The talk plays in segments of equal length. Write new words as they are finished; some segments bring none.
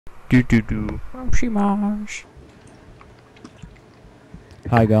Hi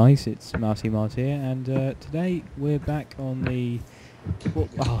guys, it's Marty Mart here, and today we're back on the what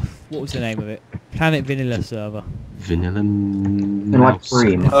was the name of it? Planet Vanilla server. Vanilla Mouse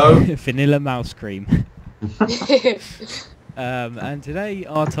Cream. Vanilla Mouse Cream. And today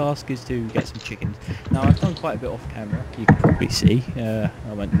our task is to get some chickens. Now I've done quite a bit off camera, you can probably see. I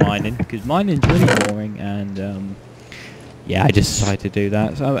went mining, because mining's really boring, and yeah, I just decided to do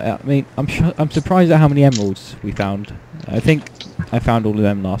that. So I mean, I'm surprised at how many emeralds we found. I think I found all of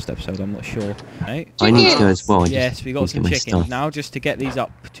them last episode, I'm not sure. Right? I need to go as well. Yes, we got some chickens. Now just to get these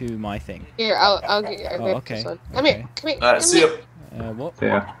up to my thing. Here, I'll get this one. Come here, come here. Alright, see you. What?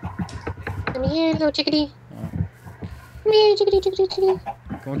 Yeah. Come here, little chickadee. Come here, chickadee, chickadee, chickadee.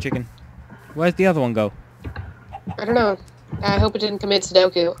 Come on, chicken. Where's the other one go? I don't know. I hope it didn't commit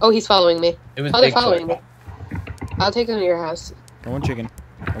Sudoku. Oh, he's following me. It was Oh, they're Big following Toy. me. I'll take them to your house. Come on, chicken.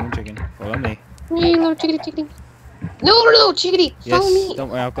 Come on, chicken. Follow me. Come here, little chickadee, chickadee. No, chickadee. Follow Yes, me. don't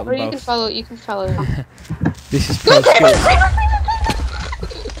worry, I've got Or them you both. can follow him. This is Go, post Kramer,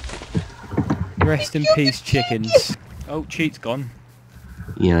 good. Rest in peace, chickens. Oh, Cheat's gone.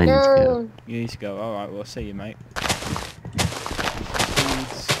 Yeah, I need to go. No. You need to go. Alright, well, see you, mate.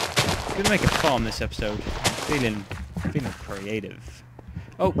 Gonna make a farm this episode. Feeling creative.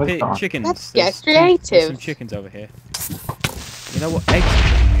 Oh, chickens. Let's There's get creative. There's some chickens over here. You know what? Eggs are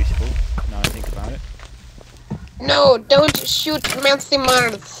pretty useful, now I think about it. No, don't shoot Nancy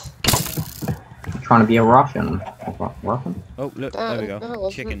Mars. Trying to be a Russian. Russian? Oh, look, there we No, it go.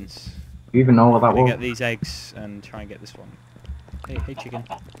 wasn't. Chickens. Do you even know what that I'm gonna was? get these eggs and try and get this one. Hey, chicken.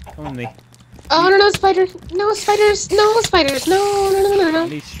 Come on, me. Oh, no, spiders. No, spiders. No, spiders. No.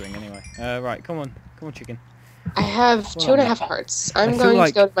 Leaf string, anyway. Right, come on, chicken. I have Well, 2.5 hearts. I'm I feel going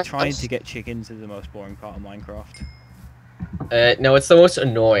like to go to my trying house. to get chickens is the most boring part of Minecraft. No, it's the most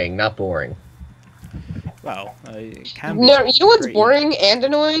annoying, not boring. Well, it can be. No, you know what's pretty- boring and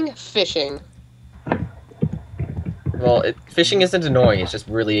annoying? Fishing. Well, fishing isn't annoying, it's just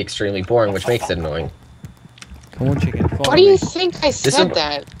really extremely boring, which makes it annoying. Come on, chicken. Follow Why do you me. think I said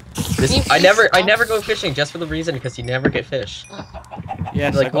that? I never go fishing just for the reason because you never get fish.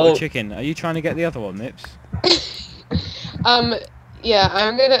 Yes, like, I got oh. a chicken. Are you trying to get the other one, Nips? Yeah,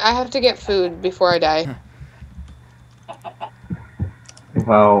 I have to get food before I die.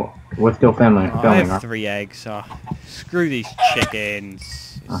 Well, we're still filming, Oh, I filming, have right? 3 eggs. Screw these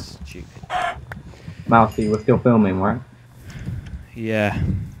chickens. It's stupid. Mousy, we're still filming, right? Yeah.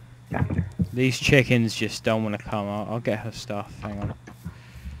 Yeah. These chickens just don't want to come. I'll get her stuff. Hang on.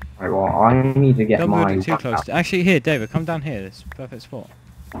 Right, well, I need to get Don't move mine. it too close. Actually, here, David, come down here. This is a perfect spot.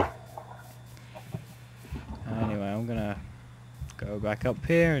 Anyway, I'm gonna go back up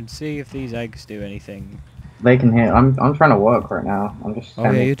here and see if these eggs do anything. They can hear. I'm trying to work right now. I'm just. Oh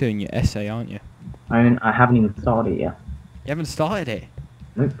yeah, you're doing your essay, aren't you? I haven't even started yet. You haven't started it.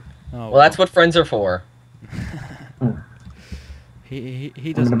 Nope. Oh, Well, that's what friends are for. he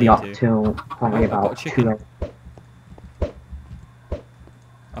I'm doesn't gonna be need up to. till probably I've got about chicken. 2.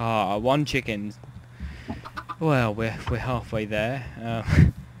 Ah, 1 chicken. Well, we're halfway there.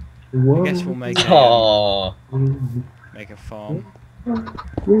 I guess we'll make Aww. make a farm.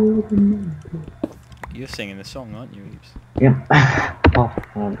 You're singing the song, aren't you, Eves? Yeah. Oh,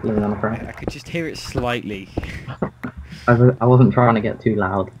 I'm living on a prayer. I could just hear it slightly. I wasn't trying to get too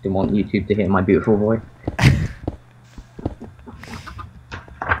loud. Didn't want YouTube to hear my beautiful voice.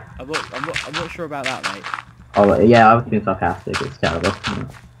 I'm not sure about that, mate. Oh yeah, I was being sarcastic. It's terrible.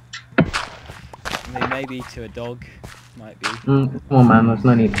 I mean, maybe to a dog, might be. Come on, man. There's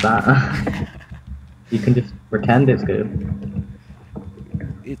no need for that. You can just pretend it's good.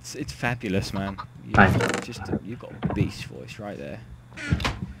 It's fabulous, man. You've got a beast voice right there.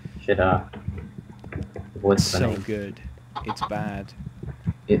 Should avoid It's so spelling. good. It's bad.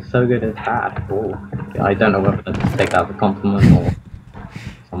 It's so good it's bad. Oh, I don't know whether to take that as a compliment or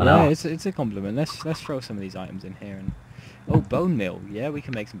someone Yeah, else. it's a compliment. Let's throw some of these items in here and. Oh, bone meal. Yeah, we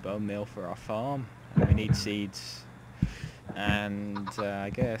can make some bone meal for our farm. We need seeds, and I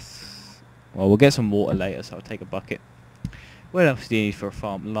guess. Well, we'll get some water later, so I'll take a bucket. What else do you need for a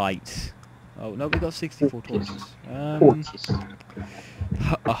farm? Light. Oh no, we got 64 torches. Torches.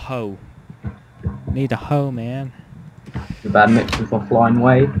 A hoe. Need a hoe, man. The bad mixture for flying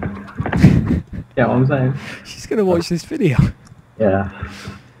away. Yeah, what I'm saying. She's gonna watch this video. Yeah.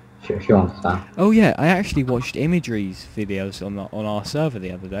 She'll understand. Oh yeah, I actually watched Imagery's videos on our server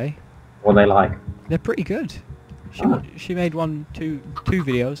the other day. What they like. They're pretty good. She made two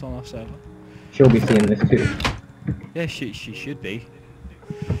videos on our server. She'll be seeing this too. Yeah, she should be.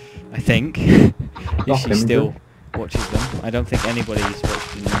 I think. If she Imagery. still watches them. I don't think anybody's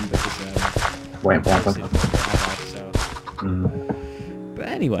watched them because waiting for posted something. so. Mm. But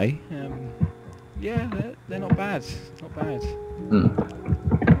anyway, yeah, they're not bad. Not bad.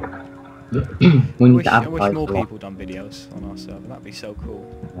 We I need wish, to I wish advertise more a lot. people done videos on our server. That'd be so cool.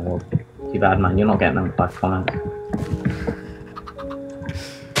 Oh, too bad, man. You're not getting them 5 comments.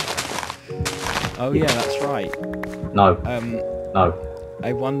 Oh yeah, that's right. No, no,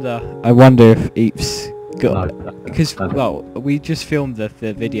 I wonder if Eeps got no. because no. well, we just filmed the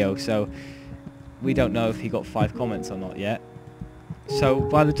video, so we don't know if he got 5 comments or not yet. So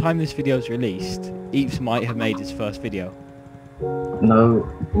by the time this video is released, Eeps might have made his first video. No,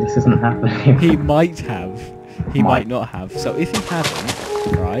 this isn't happening. He might have. He Might. might not have. So if he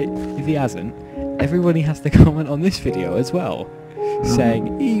hasn't, right? If he hasn't, everybody has to comment on this video as well,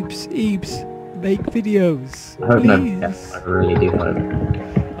 saying Eeps, make videos, I hope no. please. Yes, I really do hope.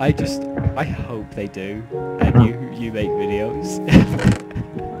 I hope they do, and you make videos.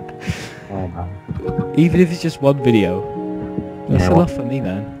 Oh man. Even if it's just one video. That's Yeah, enough for me,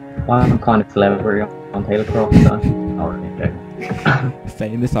 man. Well, I'm kind of celebrity on Taylorcroft, so not really okay.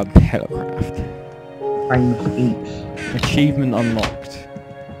 Famous on Telegraph. Famous Eeps. Achievement unlocked.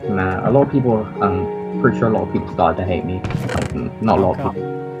 Nah, a lot of people, pretty sure a lot of people started to hate me. Like, not a lot How of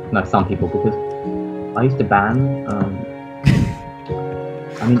people. No, some people, because I used to ban,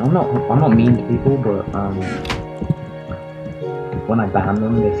 I mean, I'm not mean to people, but, when I ban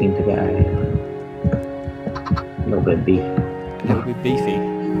them, they seem to get a little bit beef. A little bit beefy.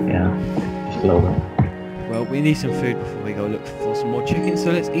 Yeah, just a little bit. Well, we need some food before we go look for some more chickens,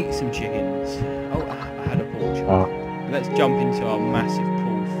 so let's eat some chickens. Oh, I had a porch. Oh, Let's jump into our massive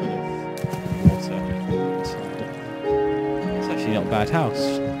pool full of water. It's actually not a bad house.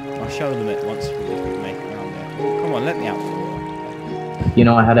 I'll show them it once we make it around there. Oh, come on, let me out. you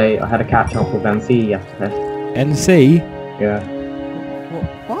know, I had a catch up with MC yesterday. NC? Yeah.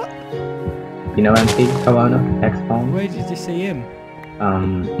 What? You know MC, co-owner, ex-palm? Where did you see him?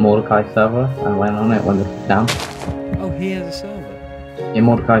 Mordecai server, and went on it when this was down. Oh, he has a server. Yeah,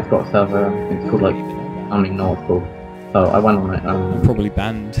 Mordecai's got a server, it's called like, I don't even know what it's called. So I went on it, Probably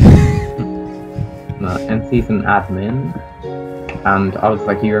banned. no, NC's an admin, and I was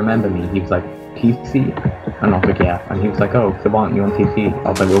like, you remember me? He was like, TC? And I was like, yeah. And he was like, oh, so why aren't you on TC? I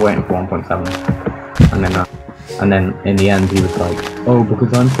was like, we're waiting for 1.7. And then in the end, he was like, oh,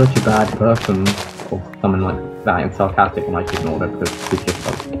 because I'm such a bad person, or something like that, and sarcastic, and I just ignored it because he's just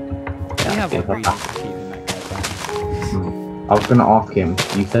like, We yeah, have a it's like reason that. for keeping that guy banned. I was gonna ask him.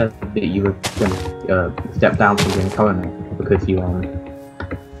 You said that you were gonna step down from being co-owner because you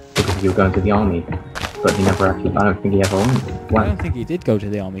were going to the army, but he never actually. I don't think he ever I went. don't think he did go to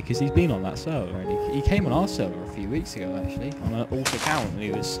the army because he's been on that server, and he came on our server a few weeks ago actually on an alt account, and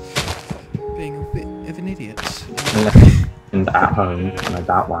he was being a bit of an idiot. Unless he's at home, and I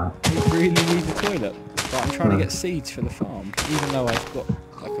doubt that. We really need a toilet, but I'm trying to get seeds for the farm. Even though I've got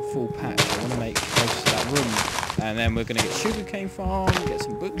like a full patch, I want to make close to that room, and then we're gonna get sugarcane farm, get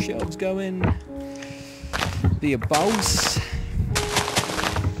some bookshelves going, be a boss.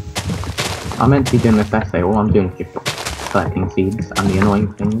 I'm meant to be doing this essay. All I'm doing is just collecting seeds, and the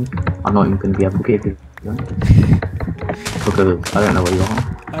annoying thing is, I'm not even going to be able to give you them because I don't know where you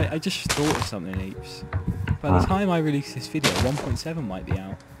are. I just thought of something, Eeps. By the time I release this video, 1.7 might be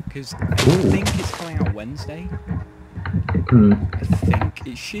out. Because I think it's coming out Wednesday. I think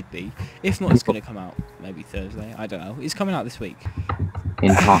it should be. If not, it's going to come out maybe Thursday. I don't know. It's coming out this week.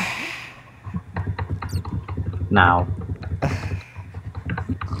 In time. Now.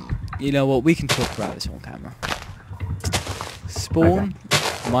 You know what? We can talk about this on camera. Spawn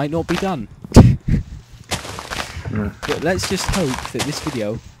might not be done. But let's just hope that this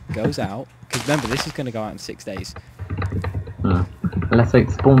video goes out. Because remember, this is going to go out in 6 days. Let's say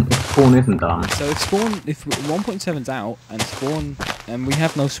Spawn isn't done. So if 1.7's out and and we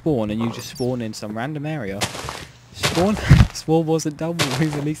have no spawn, and you just spawn in some random area, spawn wasn't done when we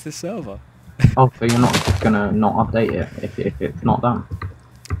released the server. Oh, so you're not just gonna not update it if it's not done?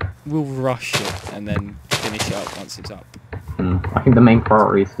 We'll rush it and then finish it up once it's up. I think the main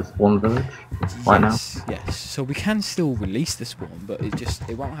priority is the spawn village right now. Yes. So we can still release the spawn, but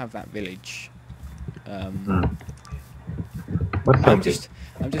it won't have that village. I'm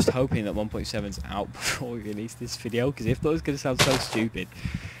just hoping that 1.7's out before we release this video, because if not, it's gonna sound so stupid.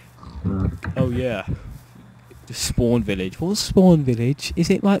 Oh yeah, the spawn village. What's spawn village?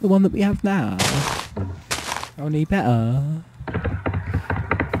 Is it like the one that we have now? Only better.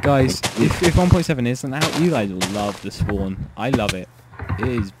 Guys, if 1.7 isn't out, you guys will love the spawn. I love it. It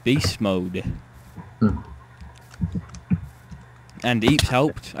is beast mode. And Eeps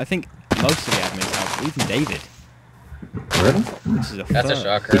helped. I think most of the admins helped, even David. Really? This is That's a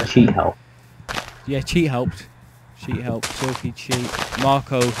shocker. Did she help? Yeah, cheat helped. Cheat helped. Silky cheat.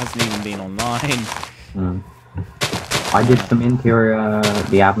 Marco hasn't even been online. Mm. I did some interior,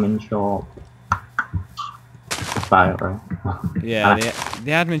 the admin shop. That's about it, right? Yeah,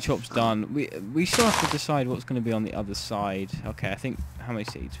 the admin shop's done. We still have to decide what's going to be on the other side. Okay, I think how many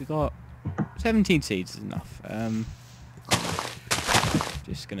seeds we got? 17 seeds is enough.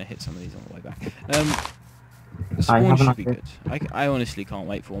 Just gonna hit some of these on the way back. Spawn should be good. I honestly can't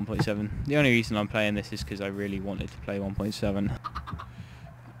wait for 1.7. The only reason I'm playing this is because I really wanted to play 1.7.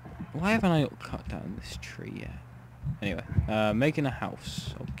 Why haven't I cut down this tree yet? Anyway, making a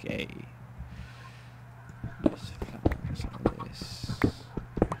house. Okay. Just like this.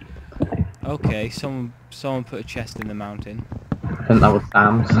 Okay, someone put a chest in the mountain. I think that was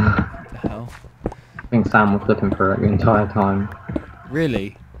Sam's. What the hell? I think Sam was looking for it the entire time.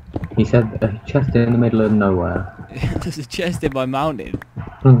 Really? He said a chest in the middle of nowhere. There's a chest in my mountain.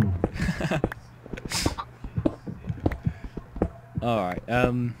 Alright,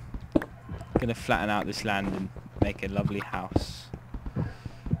 gonna flatten out this land and make a lovely house.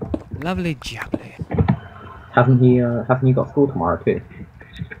 Lovely jubbly. Haven't you got school tomorrow too?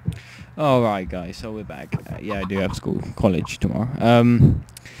 Alright guys, so we're back. Yeah, I do have college tomorrow.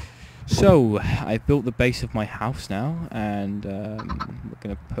 So, I've built the base of my house now, and we're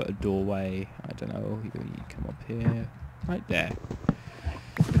going to put a doorway, I don't know, you come up here, right there.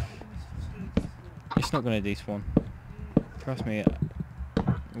 It's not going to despawn. Trust me.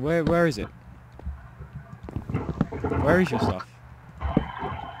 Where is it? Where is your stuff?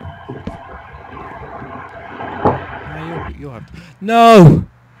 You'll have to... No!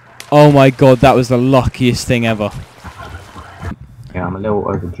 Oh my god, that was the luckiest thing ever. Yeah, I'm a little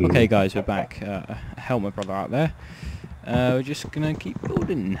overdue. Okay guys, we're back. Help my brother out there. We're just gonna keep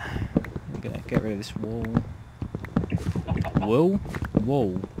building. We're gonna get rid of this wall. Wall?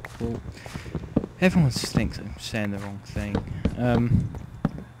 Everyone thinks I'm saying the wrong thing.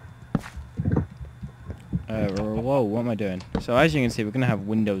 Whoa, what am I doing? So as you can see, we're gonna have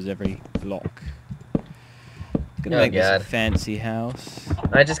windows every block. Gonna make this a fancy house.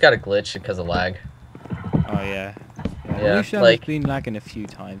 I just got a glitch because of lag. Oh yeah. Yeah, it's been lagging a few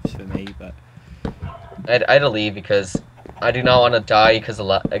times for me, but I had to leave because I do not want to die because of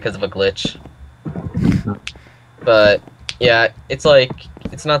a glitch. But yeah, it's like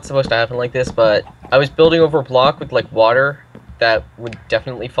it's not supposed to happen like this. But I was building over a block with like water that would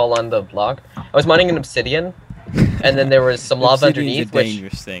definitely fall on the block. I was mining an obsidian, and then there was some lava underneath. Obsidian's a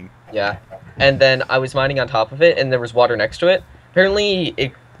dangerous thing. Yeah, and then I was mining on top of it, and there was water next to it. Apparently,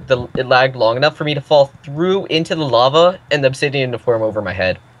 it lagged long enough for me to fall through into the lava and the obsidian to form over my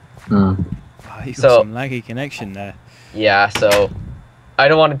head. Oh, you got some laggy connection there. Yeah, so I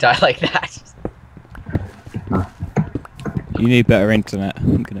don't want to die like that. You need better internet,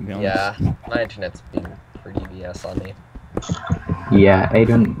 I'm gonna be honest. Yeah, my internet's been pretty BS on me. Yeah,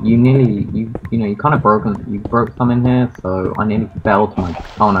 Aiden, you kind of broke some in here, so I nearly fell to my...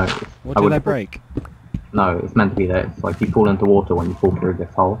 Oh no. What did I break? No, it's meant to be that it's like you fall into water when you fall through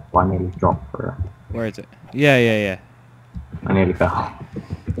this hole, so I nearly dropped for it. Where is it? Yeah. I nearly fell.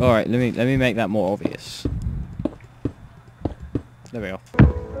 Alright, let me make that more obvious. There we go.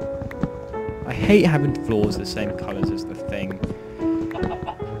 I hate having floors the same colours as the thing.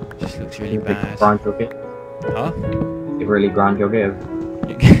 It just looks really bad. Grind your gears? Huh? It really grind your gears?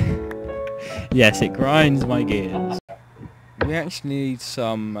 Yes, it grinds my gears. We actually need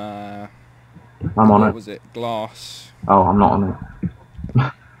some I'm on it. what was it? Glass. Oh, I'm not on it.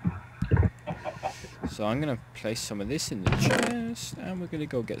 So I'm gonna place some of this in the chest, and we're gonna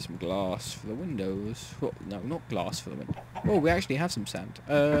go get some glass for the windows. Well, no, not glass for the window. Oh, we actually have some sand.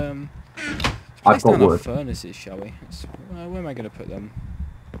 Place down our furnaces, shall we? Where am I gonna put them?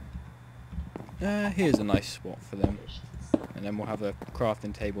 Here's a nice spot for them, and then we'll have a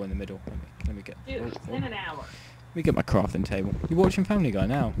crafting table in the middle. Let me get. In an hour. Let me get my crafting table. You watching Family Guy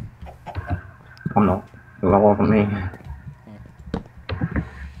now? I'm not. That wasn't me.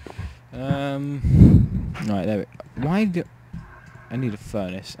 Right, there we go. Why do... I need a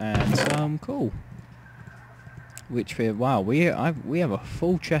furnace and some coal. Wow, we have a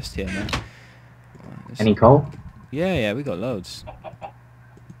full chest here now. Any coal? Yeah, we got loads.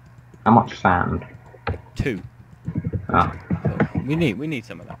 How much sand? 2. Ah. So we need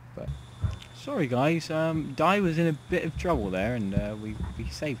some of that, but... Sorry guys, Dai was in a bit of trouble there, and we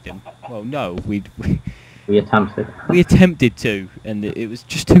saved him. Well, no, we attempted. We attempted to, and it was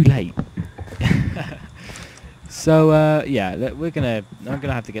just too late. So yeah, I'm gonna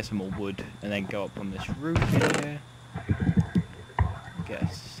have to get some more wood, and then go up on this roof here. Get a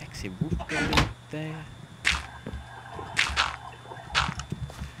sexy roof going there.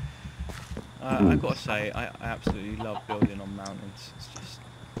 I gotta say, I absolutely love building on mountains. It's just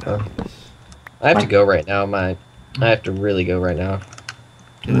fabulous. I have to go right now. I have to really go right now.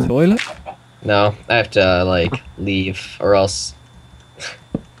 To the toilet? No, I have to like leave, or else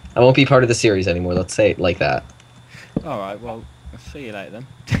I won't be part of the series anymore. Let's say it like that. All right. Well, I'll see you later then.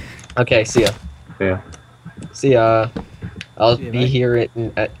 Okay, see ya. Yeah. See ya. I'll See ya, be mate. here.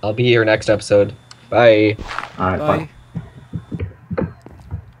 I'll be here next episode. Bye. Alright, Bye. bye.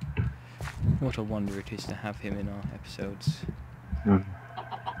 What a wonder it is to have him in our episodes. Mm.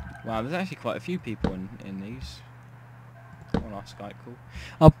 Wow, there's actually quite a few people in these on our Skype call.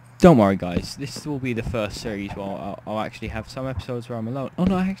 Oh, don't worry, guys. This will be the first series where I'll actually have some episodes where I'm alone. Oh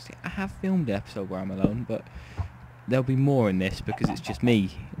no, I have filmed an episode where I'm alone, but there'll be more in this because it's just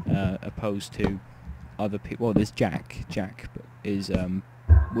me, opposed to other people. Well, there's Jack. Jack is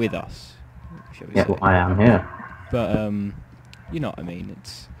with us. Shall we Yeah, say. well, I am here. But you know what I mean.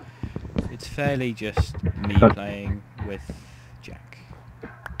 It's fairly just me But- playing with Jack.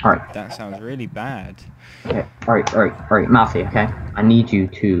 Alright. That sounds really bad. Okay. Alright, Mousy, okay? I need you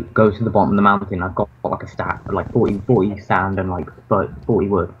to go to the bottom of the mountain. I've got like a stack of like 40 sand and like 40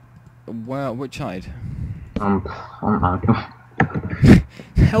 wood. Well, which side? I don't know.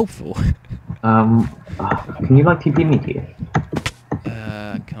 Helpful. Can you like TP me to you?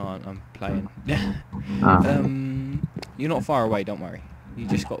 Can't. I'm playing. Uh, You're not far away. Don't worry. You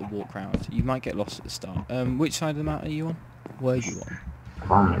just got to walk round. You might get lost at the start. Which side of the mountain are you on? Where are you on?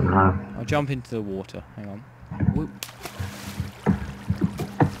 I don't know. I'll jump into the water. Hang on. Whoop.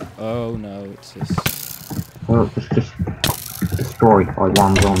 Oh no, it's this Well, it's just destroyed by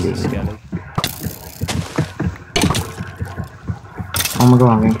one zombie. skelly. Oh my god,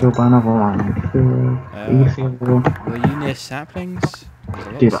 I'm getting killed by another one. Are you serious? Were you near saplings? There's a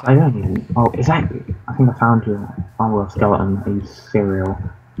lot Dude, of I don't even. Oh, is that you? I think I found you. Found a skeleton. Are you serial?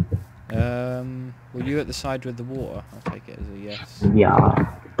 Were you at the side with the water? I'll take it as a yes. Yeah.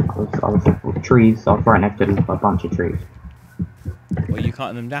 I was with trees. I was right next to a bunch of trees. Were you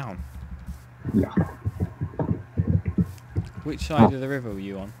cutting them down? Yeah. Which side of the river were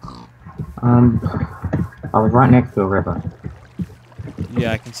you on? I was right next to a river.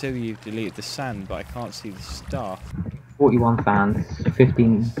 Yeah, I can see you've deleted the sand, but I can't see the stuff. 41 fans,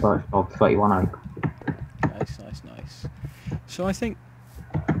 15 birch logs, 31 oak. Nice. So I think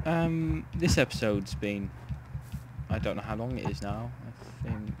this episode's been, I don't know how long it is now. I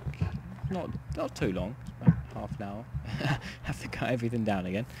think not too long. It's about half an hour. Have to cut everything down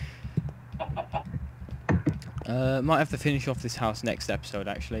again. Might have to finish off this house next episode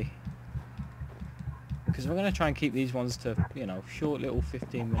actually, because we're going to try and keep these ones to, you know, short little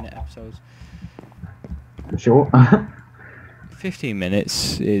 15-minute episodes. Sure. 15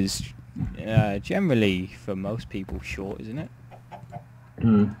 minutes is generally, for most people, short, isn't it?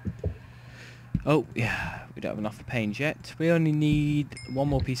 Mm. Oh, yeah, we don't have enough paint yet. We only need one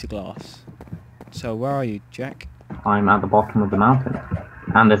more piece of glass. So, where are you, Jack? I'm at the bottom of the mountain.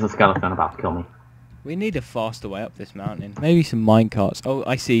 And there's a skeleton about to kill me. We need a faster way up this mountain. Maybe some minecarts. Oh,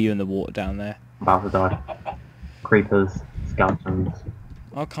 I see you in the water down there. About to die. Creepers, skeletons.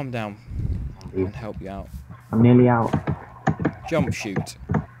 I'll come down zombies. and help you out. I'm nearly out. Jump shoot.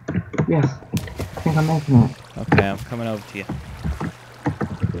 Yes. I think I'm making it. Okay, I'm coming over to you.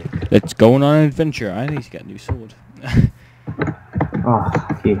 Let's go on an adventure. I need to get a new sword. Oh,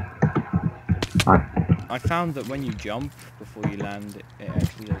 phew. Alright. I found that when you jump before you land, it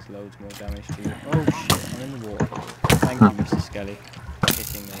actually does loads more damage to you. Oh shit, I'm in the water. Thank you, Mr. Skelly, for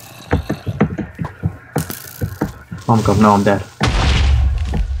hitting me. Oh my god, no, I'm dead.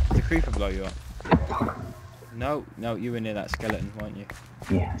 Did the creeper blow you up? No, you were near that skeleton, weren't you?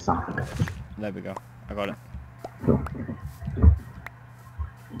 Yeah, it's not. There we go. I got it. Cool.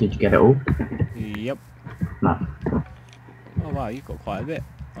 Did you get it all? Yep. No. Oh wow, you've got quite a bit.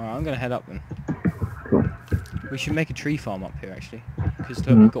 Alright, I'm gonna head up then. Cool. We should make a tree farm up here actually. Because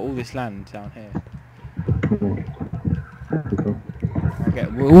look, Mhm. we've got all this land down here. Cool. Okay,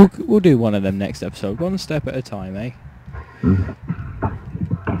 we'll do one of them next episode. One step at a time, eh? Mm.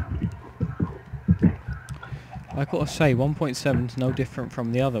 I gotta say, 1.7's no different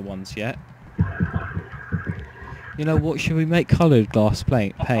from the other ones yet. You know what, should we make coloured glass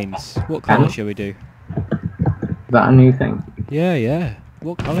panes? What colour should we do? Is that a new thing? Yeah.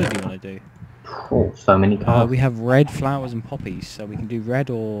 What colour do you want to do? Oh, so many colours. We have red flowers and poppies, so we can do red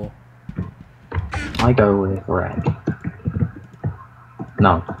or... I go with red.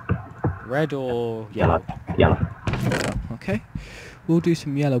 No, Red or yellow. yellow. Okay. We'll do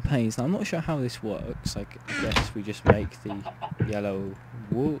some yellow panes. Now, I'm not sure how this works. Like, I guess we just make the yellow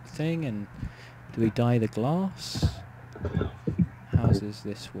wool thing, and do we dye the glass? How does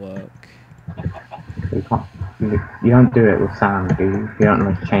this work? You can't. You don't do it with sand, do you? You don't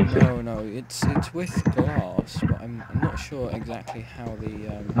like change it. No, it's with glass, but I'm not sure exactly how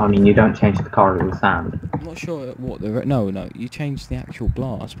the. I mean, you don't change the color with sand. I'm not sure what the no, you change the actual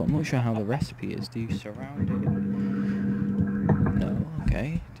glass, but I'm not sure how the recipe is. Do you surround it? No,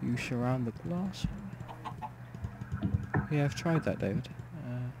 okay. Do you surround the glass? Yeah, I've tried that, David.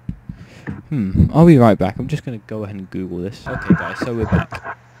 I'll be right back. I'm just going to go ahead and Google this. Okay, guys, so we're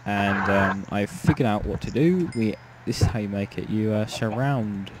back. And I've figured out what to do. This is how you make it. You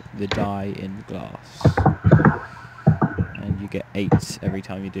surround the dye in glass. And you get 8 every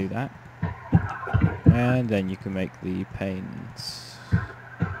time you do that. And then you can make the panes.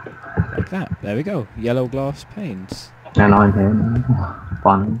 Like that. There we go. Yellow glass panes. And I'm here now.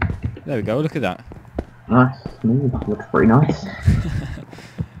 Fun. There we go. Look at that. Nice. Smooth. Looks pretty nice.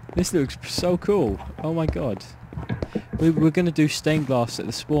 This looks so cool. Oh my god. We're going to do stained glass at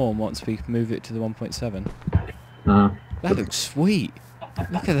the spawn once we move it to the 1.7. That looks sweet.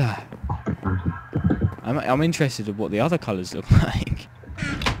 Look at that. I'm interested in what the other colours look like.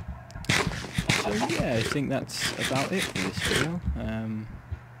 So yeah, I think that's about it for this video.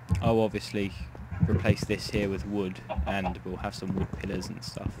 I'll obviously replace this here with wood, and we'll have some wood pillars and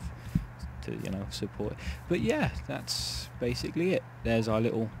stuff to, you know, support it. But yeah, that's basically it. There's our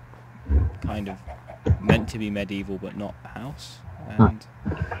little kind of meant to be medieval but not house, and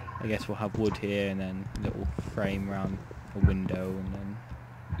I guess we'll have wood here and then a little frame around a window, and then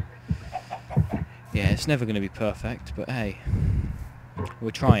yeah, it's never going to be perfect, but hey,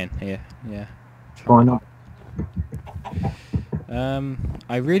 we're trying here. Yeah, Why not?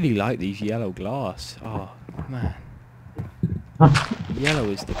 I really like these yellow glass. Oh man, yellow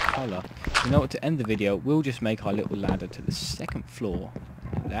is the colour. You know what, to end the video, we'll just make our little ladder to the 2nd floor,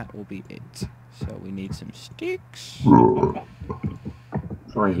 and that will be it. So we need some sticks.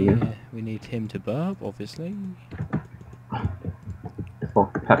 Sorry, you. Yeah, we need him to burp, obviously. That's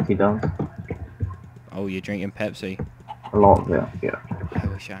what Pepsi does. Oh, you're drinking Pepsi? A lot of it, yeah. I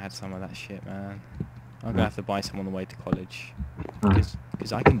wish I had some of that shit, man. I'm gonna have to buy some on the way to college.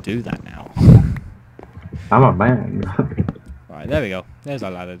 Because I can do that now. I'm a man. Right, there we go. There's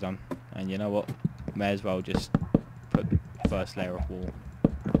our ladder done. And you know what? May as well just put the first layer of wall.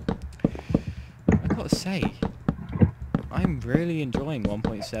 I gotta say, I'm really enjoying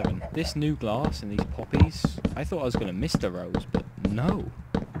 1.7. This new glass and these poppies, I thought I was gonna miss the rose, but no.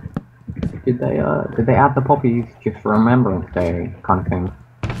 Did they add the poppies just for Remembrance Day kind of thing?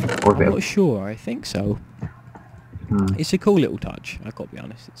 Or I'm not sure, I think so. It's a cool little touch, I've got to be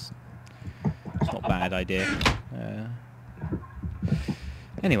honest. It's not a bad idea.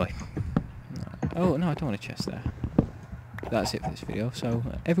 Anyway. Oh, no, I don't want a chest there. That's it for this video, so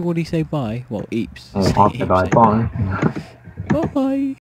everybody say bye. Well, Eeps. I'll say bye. Bye. Bye.